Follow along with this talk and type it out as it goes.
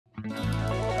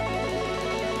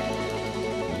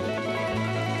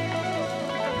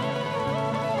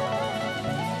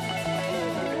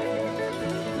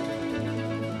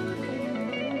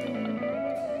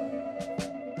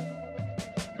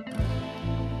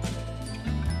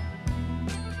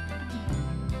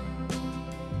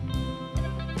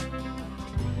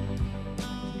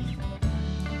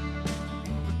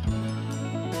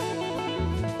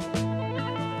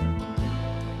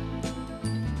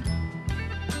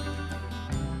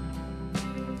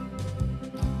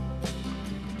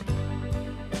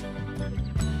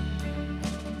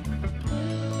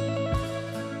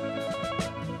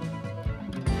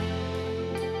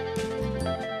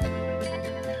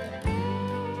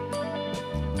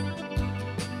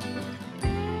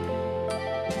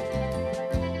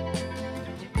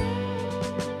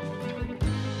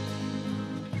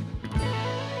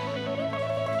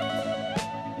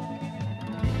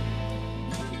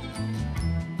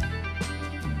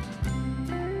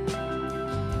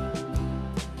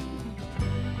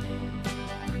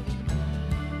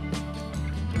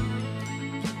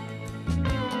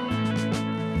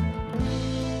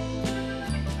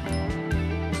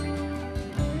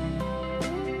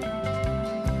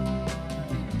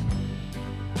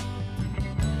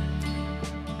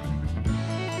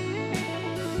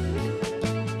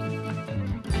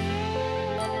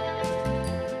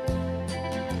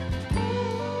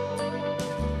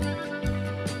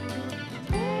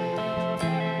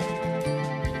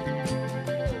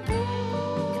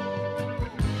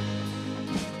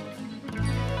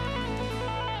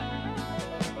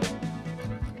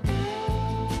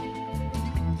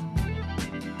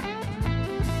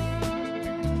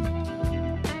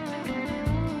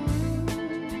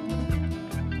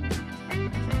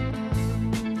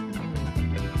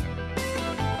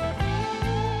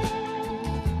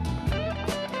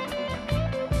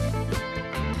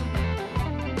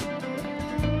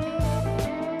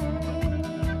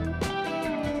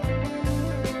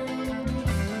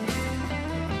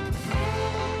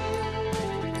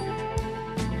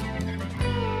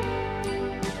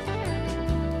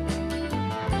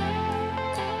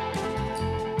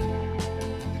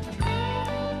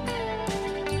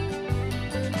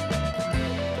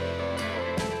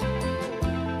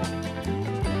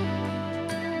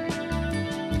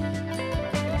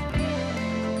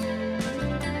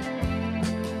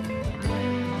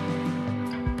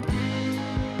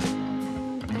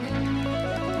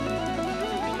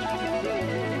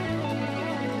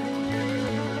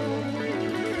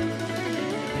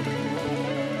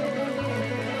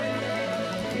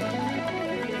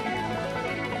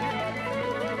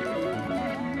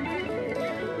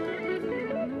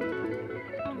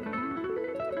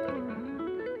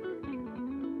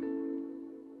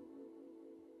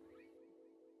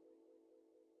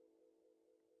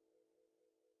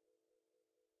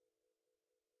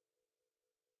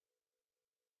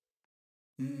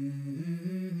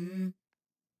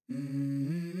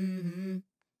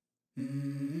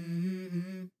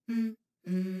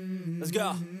Let's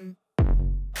go.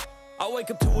 I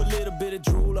wake up to a little bit of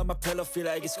drool on my pillow, feel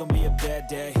like it's gonna be a bad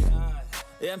day.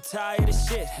 Yeah, I'm tired of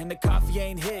shit, and the coffee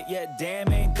ain't hit yet,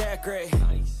 damn, ain't that great.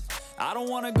 I don't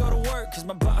wanna go to work, cause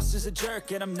my boss is a jerk,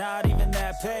 and I'm not even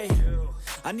that paid.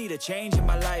 I need a change in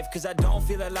my life, cause I don't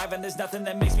feel alive, and there's nothing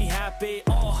that makes me happy.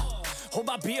 Hold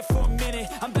my beer for a minute,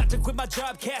 I'm about to quit my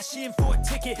job, cash in for a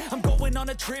ticket. I'm going on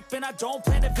a trip and I don't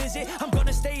plan to visit. I'm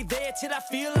gonna stay there till I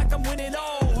feel like I'm winning,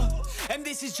 and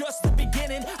this is just the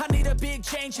beginning. I need a big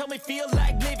change, help me feel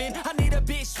like living. I need a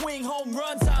big swing, home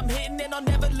runs I'm hitting, and I'll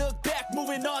never look back,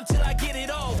 moving on till I get it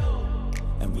all.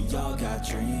 And we all got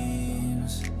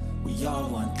dreams, we all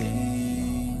want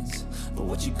things, but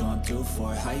what you gonna do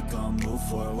for it? How you gonna move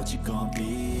for it? What you gonna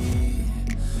be?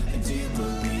 And do you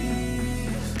believe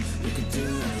you can do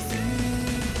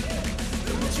anything?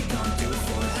 But what you gonna do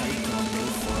for it? How you gonna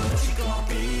move for it? What you gonna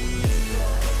be?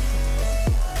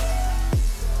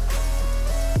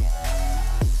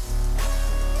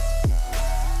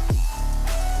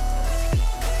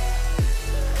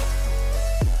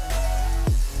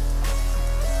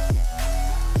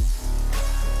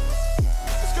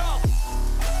 Let's go!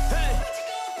 Hey!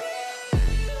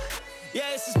 Yeah,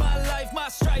 this is my life, my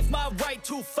strife, my right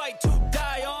to fight, to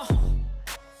die on.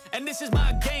 And this is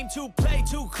my game to play,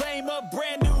 to claim a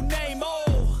brand new name,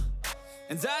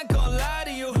 And I ain't gonna lie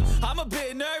to you, I'm a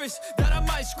bit nervous that I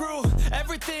might screw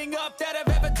everything up that I've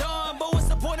ever done. But what's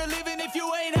the point of living if you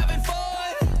ain't having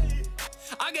fun?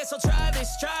 I guess I'll try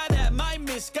this, try that, might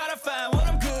miss, gotta find what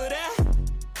I'm good at.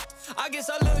 I guess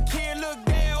I look here, look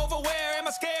there, over where am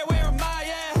I scared, where am I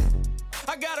at?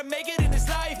 I gotta make it in this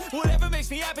life, whatever makes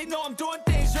me happy, know I'm doing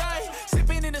things right.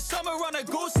 Sipping in the summer on a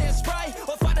goose and Sprite,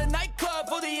 or find a nightclub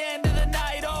for the end of the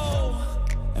night,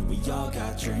 And we all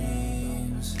got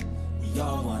dreams, we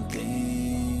all want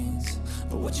things,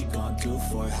 but what you gonna do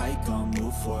for it? How you gonna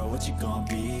move for it? What you gonna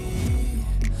be?